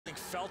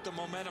Felt the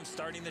momentum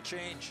starting to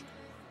change.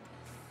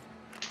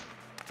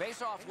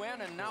 Face-off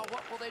win, and now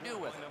what will they do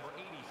with it?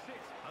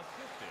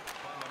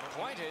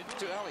 Pointed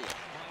to Elliott.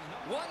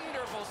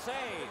 Wonderful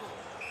save.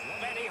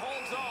 And he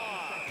holds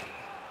on.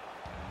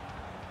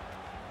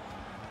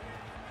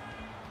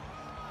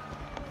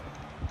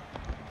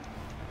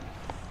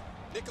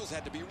 Nichols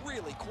had to be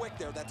really quick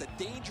there. That's a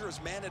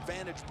dangerous man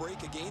advantage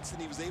break against,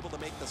 and he was able to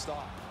make the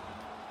stop.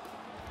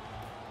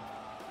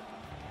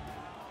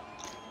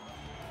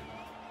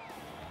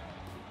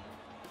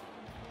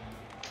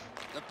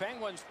 The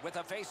Penguins with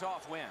a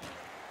face-off win.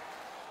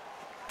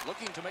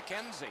 Looking to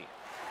McKenzie.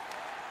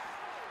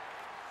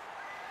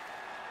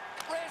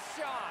 Wrist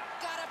shot.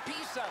 Got a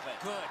piece of it.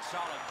 Good,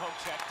 solid poke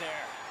check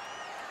there.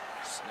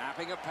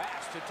 Snapping a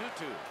pass to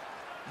Tutu.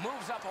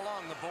 Moves up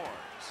along the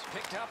boards.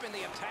 Picked up in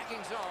the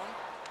attacking zone.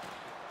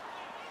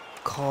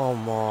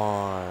 Come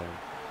on.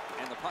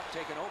 And the puck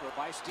taken over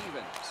by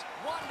Stevens.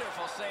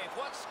 Wonderful save.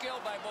 What skill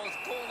by both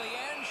goalie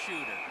and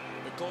shooter.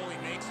 The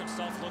goalie makes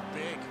himself look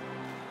big.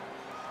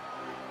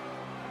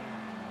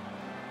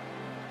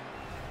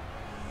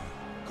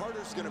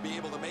 Carter's going to be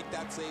able to make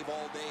that save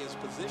all day. His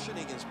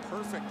positioning is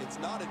perfect. It's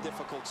not a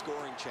difficult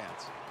scoring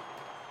chance.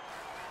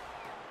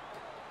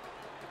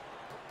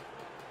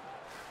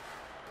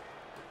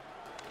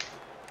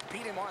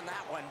 Beat him on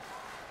that one.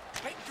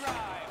 Big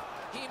drive.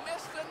 He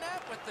missed the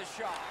net with the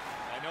shot.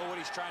 I know what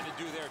he's trying to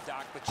do there,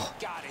 Doc, but you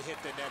got to hit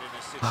the net in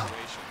this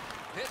situation.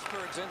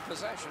 Pittsburgh's in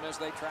possession as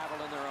they travel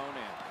in their own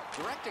end.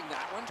 Directing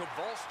that one to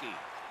Volsky.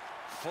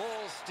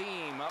 Full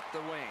steam up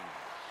the wing.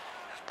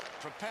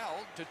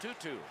 Propelled to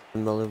Tutu.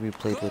 Miller we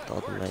played with the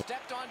other Good work, night.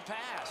 stepped on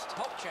past.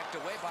 Poke checked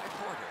away by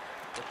Porter.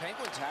 The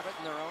Penguins have it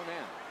in their own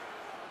end.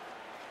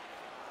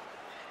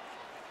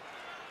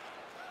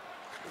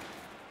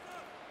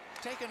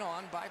 Taken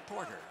on by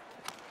Porter.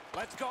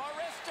 Let's go,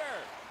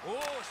 Arister.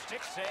 Ooh,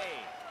 stick save.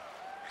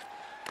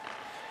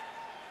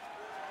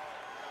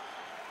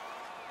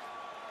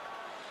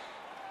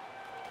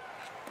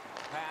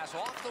 Pass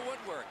off the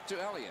woodwork to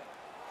Elliott.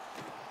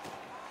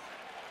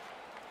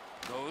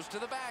 Goes to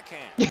the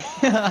backhand.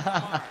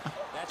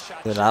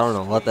 Dude, I don't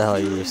know what the hell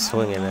you were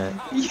swinging at.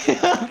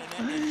 Yeah.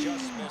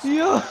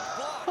 Yeah.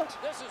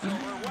 This is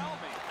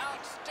overwhelming.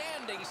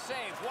 Outstanding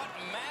save. What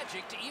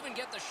magic to even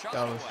get the shot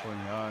That was away.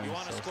 funny. You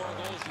want to score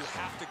goals, you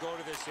have to go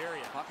to this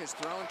area. Puck is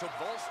thrown to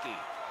Volsky.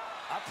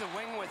 Up the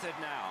wing with it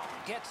now.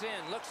 Gets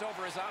in, looks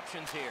over his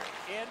options here.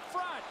 In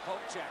front.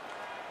 Poke check.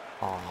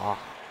 Aw.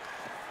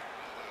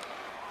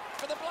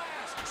 For the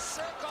blast.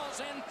 Circles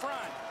in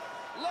front.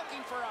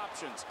 Looking for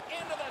options.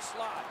 Into the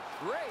slot.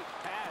 Great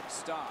pad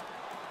stop.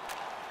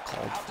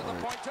 Out to the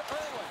point to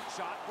Irwin.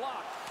 Shot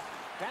blocked.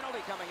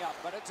 Penalty coming up,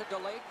 but it's a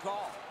delayed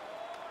call.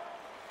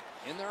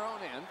 In their own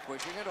end,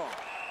 pushing it on.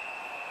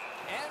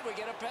 And we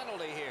get a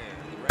penalty here.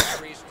 The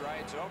referee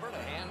strides over to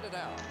hand it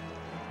out.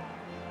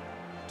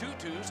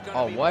 Tutu's going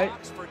to be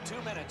boxed for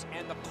 2 minutes,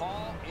 and the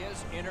call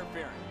is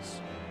interference.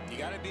 You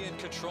got to be in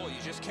control.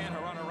 You just can't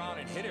run around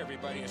and hit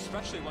everybody,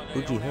 especially when they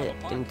Who'd you don't have hit? a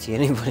puck. Didn't see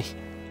anybody.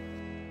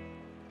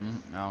 I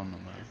don't know,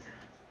 man.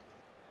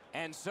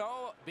 And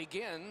so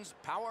begins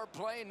power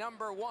play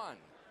number 1.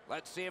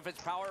 Let's see if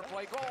it's power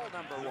play goal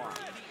number 1.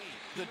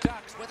 The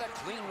Ducks with a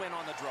clean win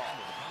on the draw.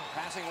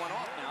 Passing one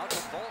off now to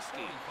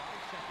Volsky.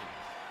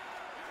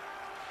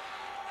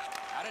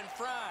 Out in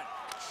front.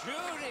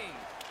 Shooting.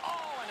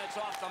 Oh, and it's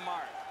off the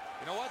mark.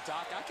 You know what,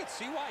 Doc? I could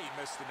see why he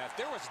missed the net.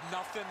 There was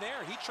nothing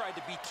there. He tried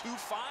to be too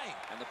fine.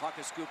 And the puck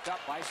is scooped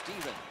up by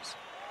Stevens.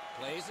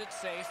 Plays it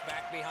safe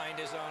back behind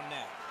his own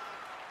net.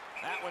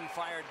 That one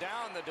fired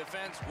down. The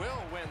defense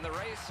will win the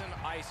race, and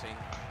icing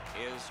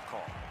is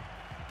called.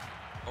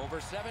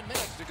 Over 7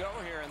 minutes to go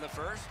here in the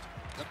first.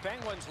 The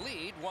Penguins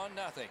lead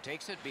 1-0.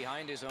 Takes it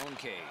behind his own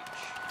cage.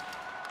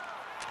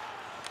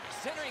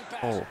 Centering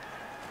pass. Oh.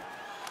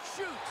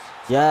 Shoots.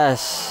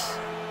 Yes.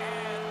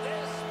 And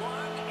this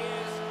one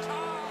is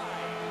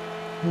tied.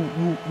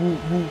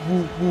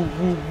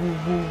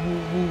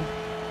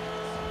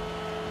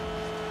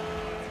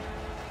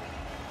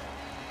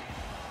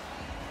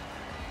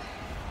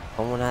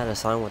 Someone had a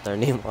sign with their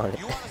name on it.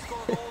 You want to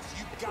score goals,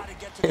 you've got to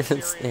get to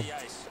this area of the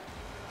ice.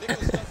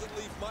 Nichols doesn't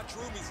leave much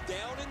room. He's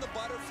down in the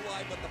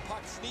butterfly, but the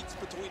puck sneaks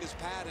between his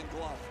pad and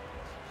glove.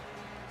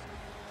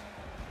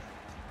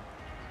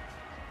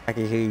 I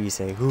can hear you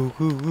say "hoo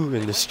hoo hoo"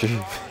 in the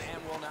stream.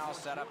 And will now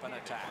set up an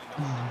attack.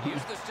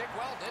 Used the stick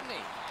well, didn't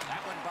he?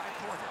 That one by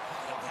Porter.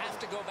 He'll have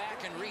to go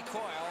back and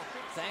recoil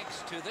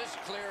thanks to this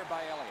clear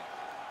by Elliott.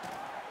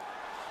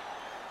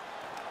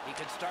 He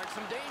could start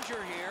some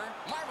danger here.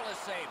 Marvelous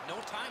save. No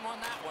time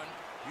on that one.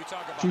 You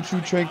talk about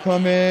Choo-choo train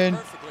coming.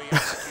 perfectly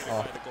executed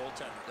by the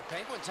goaltender. The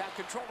Penguins have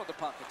control of the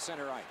puck at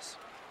center ice.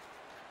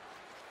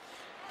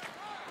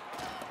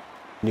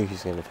 Knew he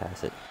was gonna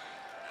pass it.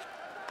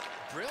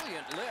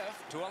 Brilliant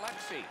lift to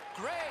Alexei.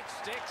 Great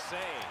stick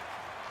save.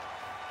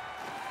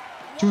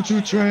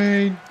 Choo-choo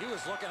train. He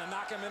was looking to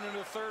knock him into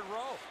the third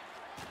row.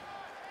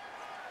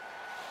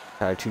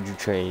 How to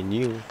train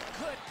you?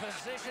 Good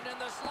position in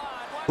the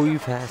slot. Who you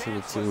passing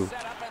it to?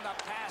 Set up and the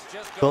pass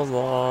just goes Come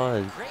wide.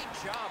 on. Great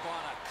job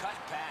on a cut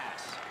pass.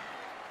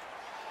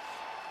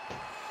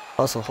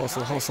 Hustle,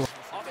 hustle, hustle.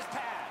 Off his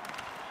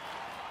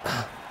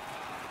pad.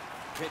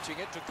 Pitching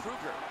it to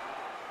Kruger.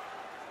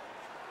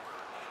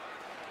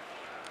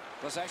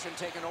 Possession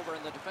taken over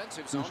in the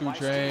defensive zone by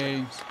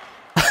Stevens.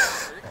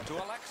 To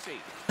Alexi.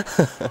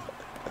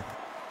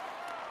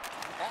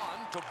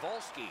 On to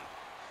Volsky.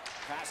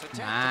 Pass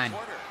attempt to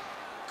Porter.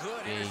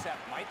 Good intercept.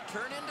 Might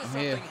turn into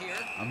something here.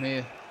 I'm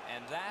here.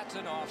 And that's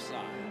an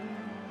offside.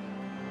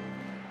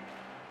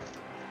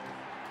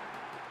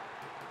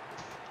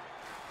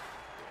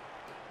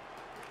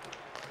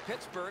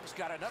 Pittsburgh's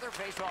got another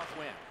face-off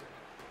win.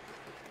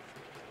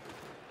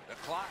 The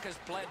clock has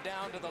bled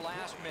down to the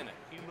last minute.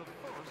 In the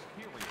first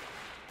period.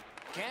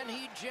 Can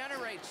he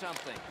generate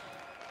something?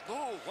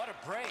 Ooh, what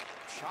a break.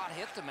 Shot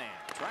hit the man.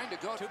 Trying to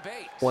go to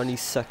Bates. 20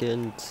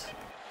 seconds.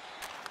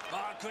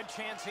 Oh, good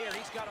chance here.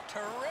 He's got a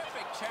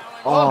terrific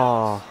challenge.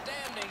 Oh.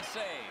 Standing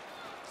save.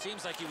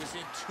 Seems like he was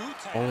in too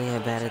tight. Only how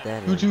bad at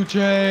that is.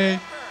 Choo-choo-chay.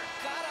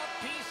 Got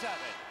a piece of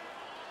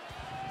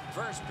it.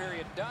 First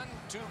period done.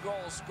 2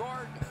 goals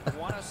scored.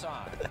 1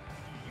 aside. You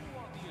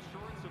want the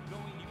assurance of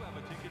knowing you have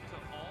a ticket to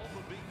all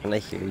the big Can I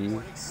hear you?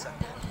 tickets.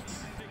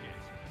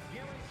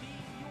 Guarantee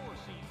your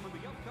seat for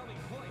the upcoming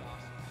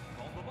playoffs.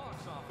 Call the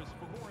box office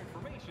for more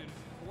information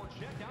or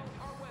check out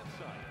our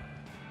website.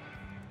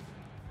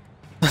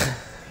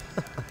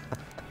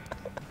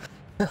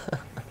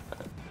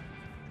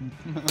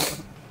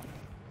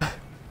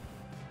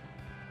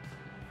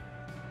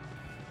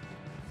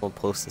 We'll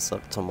post this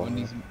up tomorrow.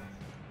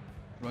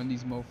 Run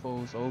these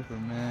mofos over,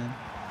 man.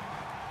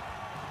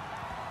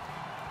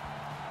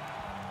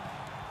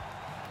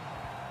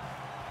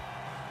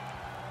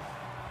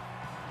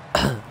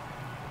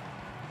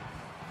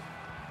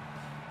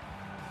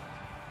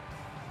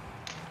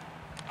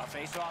 A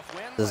face-off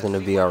win. This is gonna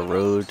be our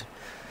road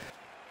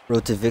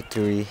to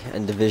victory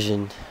and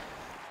division.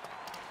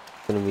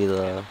 It's gonna be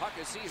the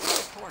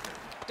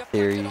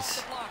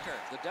series.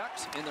 The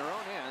Ducks in their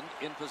own end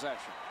in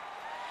possession.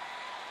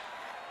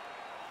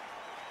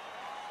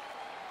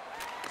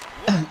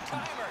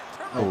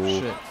 Oh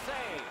shit.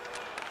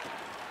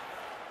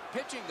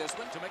 Pitching this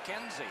one to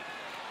McKenzie.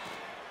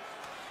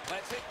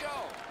 Lets it go.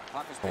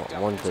 Puck is picked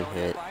up One in his good own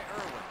hit. end by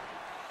Irwin.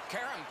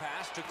 Karen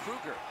pass to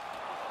Kruger.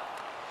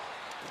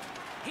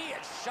 He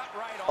is shut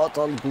right Oh, off. it's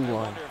on the blue I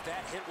line. wonder if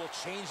that hit will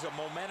change the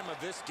momentum of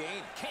this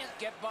game. Can't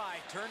get by.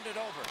 Turned it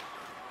over.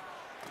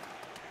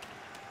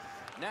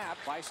 Nap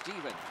by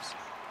Stevens.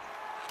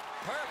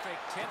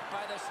 Perfect hit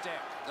by the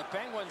stick. The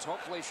Penguins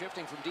hopefully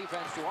shifting from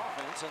defense to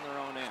offense in their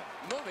own end.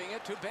 Moving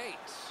it to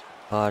Bates.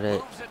 Got it.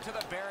 Moves it to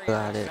the barrier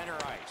Got it. center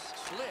ice.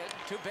 Slid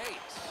to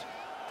Bates.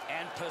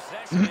 And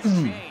possession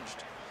is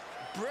changed.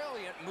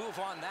 Brilliant move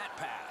on that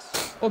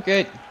pass.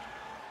 Okay.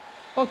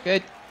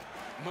 Okay.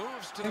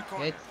 Moves to the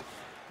corner. Okay.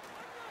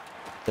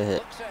 Good hit.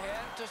 Looks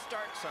ahead to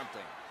start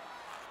something.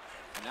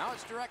 And now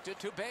it's directed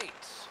to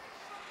Bates.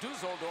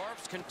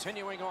 Dusseldorf's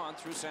continuing on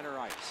through center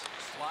ice.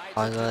 Slides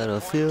I it to got the a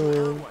point to feeling.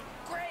 Irwin.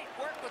 Great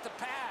work with the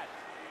pad.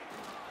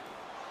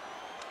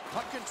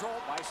 Puck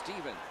controlled by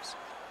Stevens.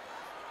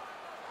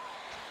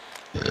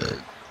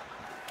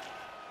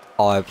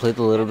 Oh, I played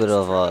a little bit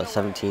of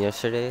 17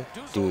 yesterday.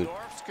 Dude,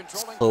 Dusseldorf's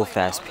controlling so play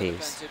fast down the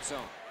paced. defensive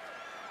zone.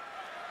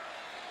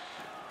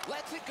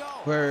 Lets it go.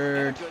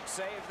 Word. And a good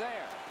save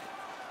there.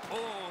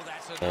 Oh,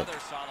 that's another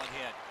solid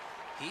hit.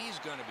 He's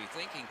going to be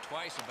thinking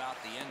twice about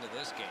the end of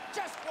this game.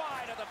 Just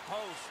wide of the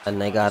post.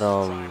 And they got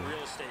Trying real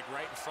estate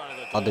right in front of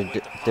the goal other with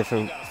the puck.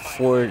 different You gotta find a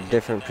 4 way to hit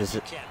different the net.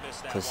 You can't miss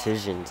that one.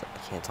 positions. I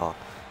can't talk.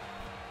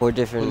 4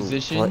 different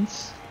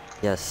Positions.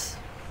 Yes,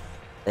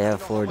 they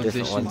have 4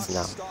 different ones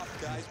now. Stop,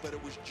 guys, but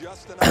it was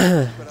just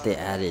enough. They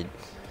added.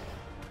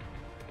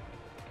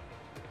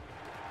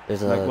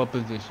 There's Like a what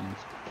positions?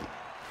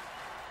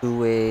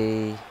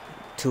 two-way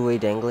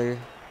dangler.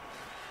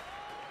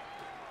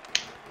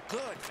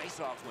 Good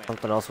face-off win.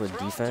 Something else with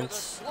Thrown to the defense.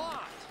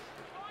 slot.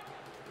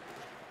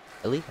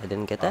 Really? I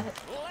didn't get that,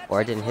 or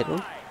I didn't hit him.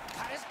 Got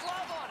his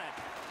glove on it.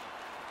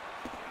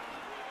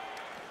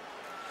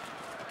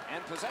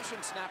 And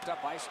possession snapped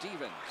up by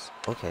Stevens.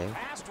 Okay.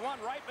 Passed one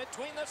right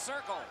between the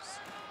circles.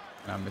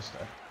 I missed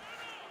that.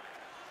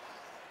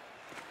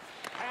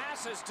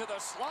 Passes to the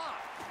slot.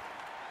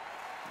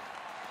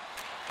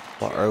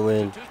 Well,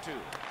 Irwin. 2-2.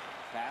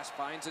 Pass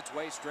finds its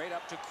way straight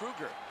up to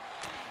Kruger.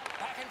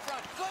 Back in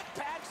front. Good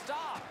pad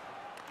stop.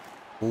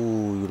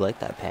 Ooh, you like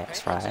that pass,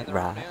 Penguins in right? their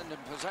own Right. end in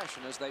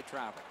possession as they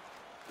travel.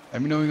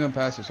 Let me know when you're gonna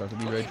pass it so I can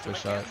be ready Looking for a to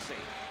shot. McKenzie.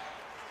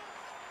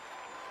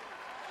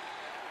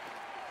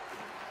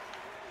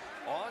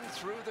 On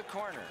through the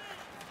corner.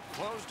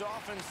 Closed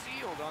off and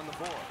sealed on the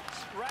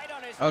boards. Right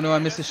on his Oh no, I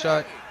feet missed to a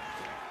shot.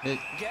 save. It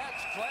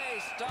Gets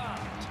play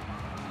stopped.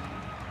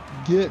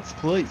 gets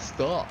play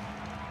stop.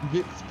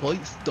 Gets play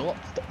stop.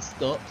 Stop.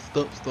 Stop.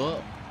 Stop.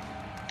 Stop.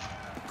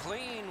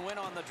 Clean win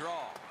on the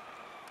draw.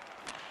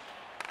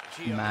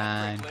 Come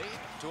on. Geometrically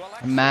to Alexis.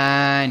 Come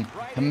on.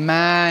 Right Come in.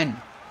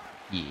 on.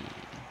 Yeah.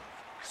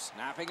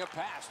 Snapping a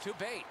pass to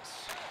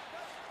Bates.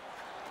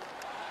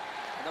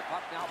 And the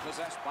puck now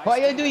possessed by What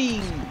are you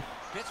Stevens. doing?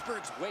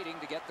 Pittsburgh's waiting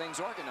to get things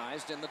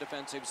organized in the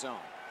defensive zone.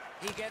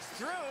 He gets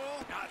through.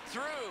 Not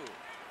through.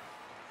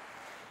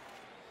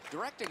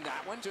 Directing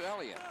that one to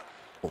Elliott.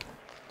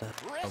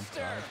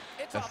 Wrister.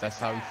 It's off That's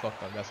the how we pad.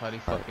 fuck up. That's how they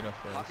fuck it up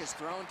for Puck is us.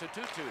 thrown to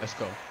 2-2. Let's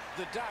go.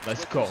 The Ducks Let's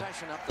with go.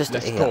 possession up the Just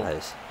Let's the go.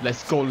 AIs.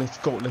 Let's go. Let's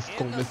go. Let's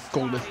go. In the Let's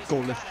go. Let's slot, go.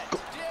 he's Let's got go.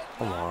 it. Did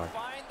Come not on.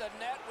 find the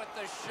net with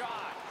the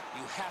shot.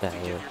 You have Yeah, to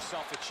yeah. give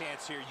yourself a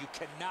chance here. You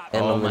cannot.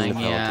 And Oh I'm in the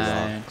my penalty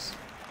God. box.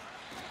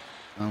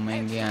 Oh my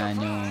God,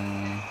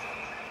 no.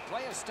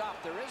 Play is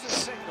stopped. There is a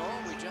signal.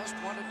 We just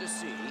wanted to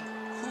see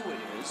who it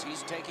is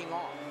he's taking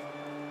off.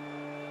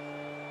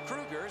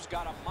 Kruger's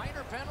got a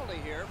minor penalty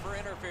here for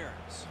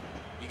interference.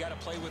 You got to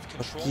play with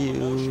control you. of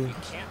motion. You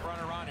can't run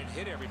around and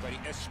hit everybody,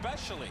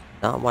 especially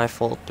Not my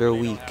fault. They're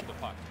when they weak. don't have the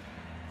puck.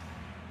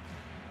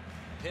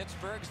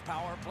 Pittsburgh's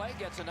power play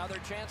gets another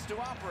chance to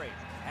operate.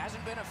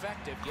 Hasn't been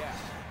effective yet.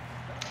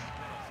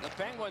 The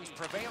Penguins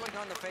prevailing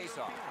on the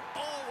faceoff.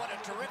 Oh, what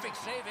a terrific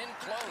save in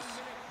close.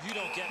 You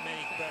don't get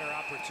many better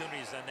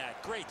opportunities than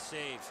that. Great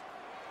save.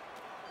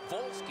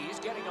 Volsky's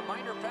getting a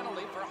minor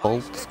penalty for high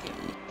Volsky.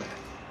 sticking.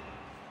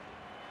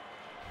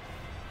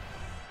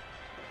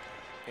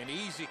 An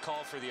easy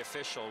call for the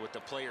official with the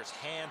player's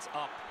hands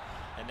up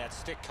and that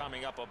stick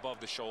coming up above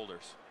the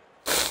shoulders.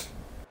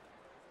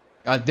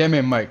 God damn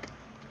it, Mike.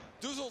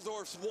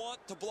 Dusseldorf's want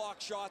to block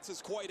shots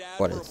is quite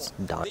What admirable. is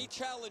done? They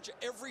challenge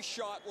every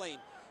shot lane.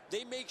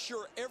 They make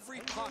sure every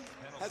puck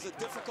has a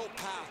difficult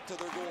path to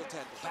their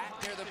goaltender. Back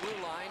near the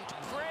blue line.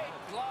 Great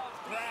glove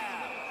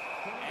grab.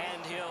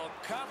 And he'll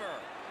cover.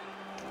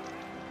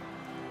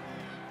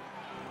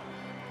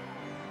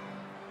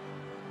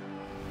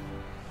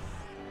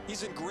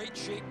 He's in great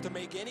shape to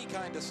make any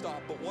kind of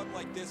stop, but one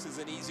like this is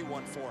an easy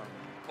one for him.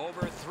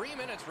 Over 3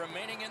 minutes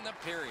remaining in the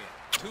period.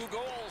 2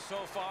 goals so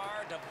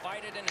far,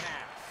 divided in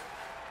half.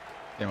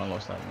 Damn, I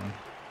lost that one.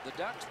 The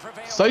Ducks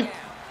prevail Psych. again.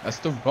 That's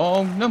the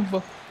wrong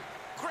number.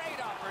 Great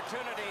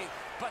opportunity,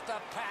 but the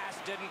pass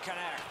didn't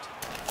connect.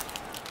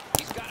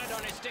 He's got it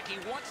on his stick. He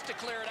wants to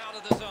clear it out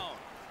of the zone.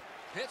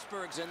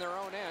 Pittsburgh's in their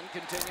own end,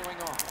 continuing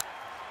on.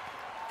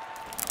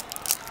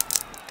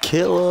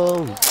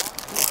 Kill him.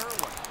 To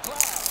Irwin.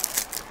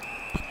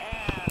 Glove.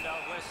 And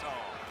a whistle.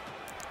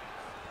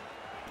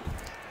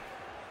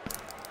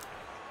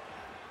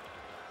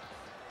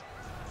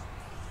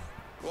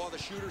 Well, the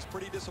shooter's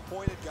pretty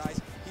disappointed, guys.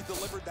 He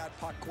delivered that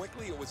puck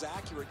quickly. It was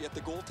accurate, yet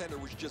the goaltender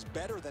was just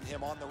better than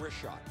him on the wrist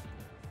shot.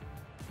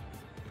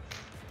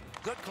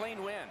 Good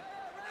clean win.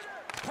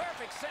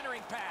 Perfect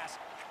centering pass.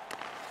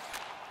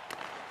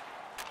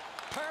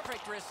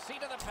 Perfect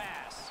receipt of the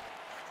pass.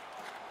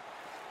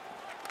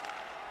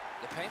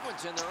 The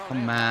Penguins in their own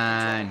Come end,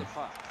 on. controlling the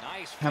puck.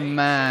 Nice Come fake,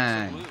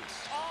 on. shakes it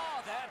loose.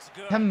 Oh, that's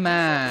good. Come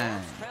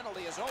on. Dusseldorf's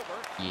penalty is over.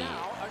 Yeah.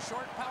 Now a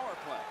short power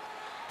play.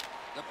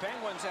 The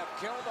Penguins have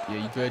killed all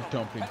Yeah, you the better penalty.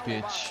 dump it,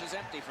 Penalty box bitch. is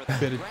empty for You them.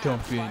 better Grabbed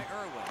dump by it.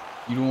 Irwin.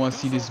 You don't want to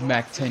see this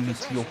Mac 10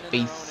 into your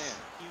face.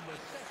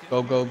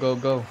 Go, go, go,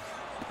 go.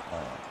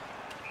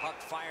 Puck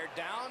fired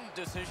down.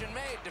 Decision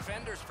made.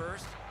 Defenders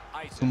first.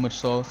 Ice. Too much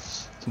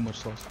sauce. Too much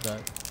sauce for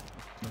that.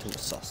 Too much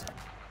sauce.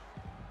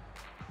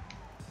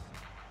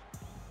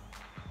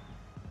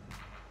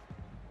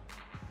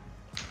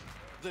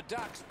 The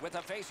Ducks with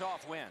a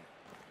face-off win.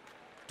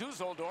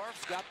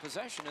 Dusseldorf's got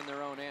possession in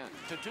their own end.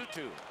 To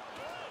 2-2.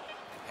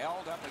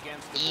 Held up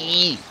against the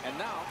boards. And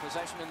now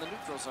possession in the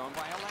neutral zone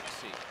by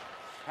Alexei.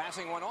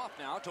 Passing one off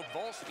now to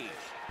Volsky.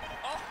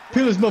 Oh,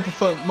 Peelers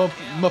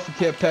muffin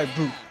cat pack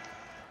boot.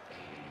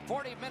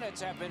 40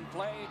 minutes have been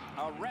played.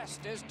 A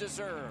rest is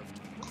deserved.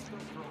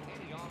 Don't throw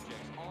any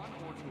objects on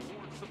or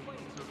towards the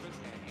playing surface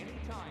at any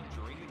time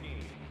during the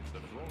game. The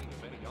throwing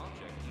of any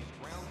object is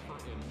grounds for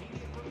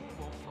immediate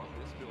removal from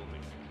this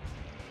building.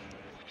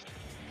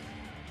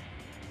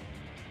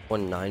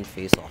 Won 9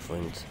 face-off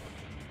wins.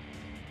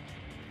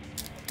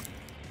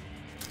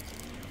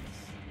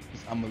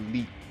 I'm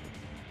elite.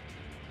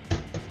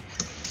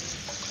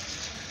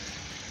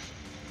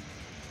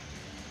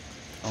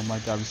 Oh my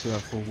God, we still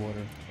have full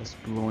water. That's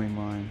blowing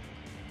mine.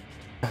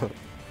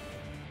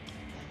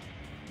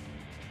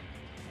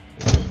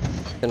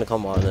 It's gonna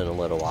come on in a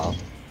little while.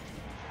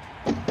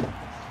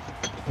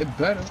 It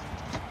better.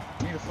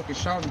 I need a fucking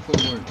shower before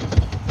work.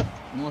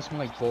 You want to smell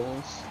like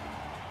balls?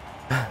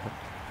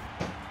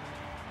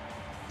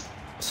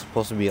 It's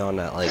supposed to be on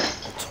at like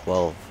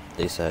 12,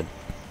 they said.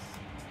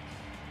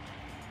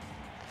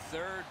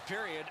 Third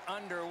period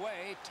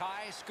underway.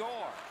 Tie score.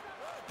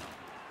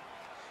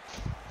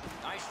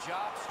 Nice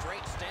job.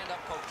 Straight stand-up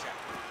poke check.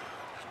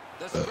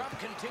 The scrum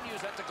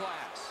continues at the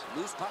glass.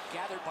 Loose puck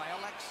gathered by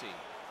Alexei.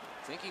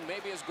 Thinking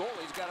maybe his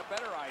goalie's got a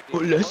better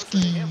idea. Closer to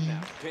him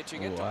now.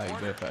 Pitching it Oh, to I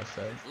Porter. bet that's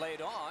that.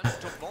 Laid on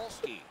to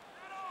Volsky.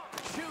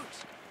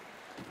 Shoots.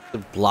 The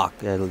block,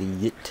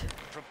 Elliott.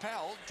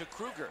 Propelled to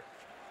Kruger.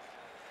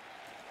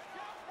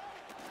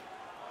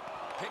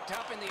 Picked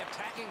up in the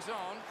attacking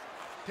zone.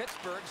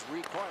 Pittsburgh's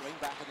recoiling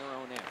back in their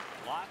own end.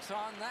 Lots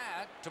on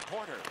that to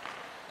Porter.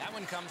 That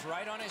one comes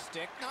right on his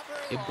stick. Not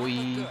very Hey,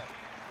 long, boy.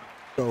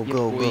 but good.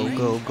 Go, go,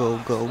 go, go,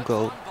 go, go,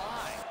 go.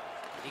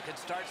 He could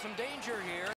start some danger here.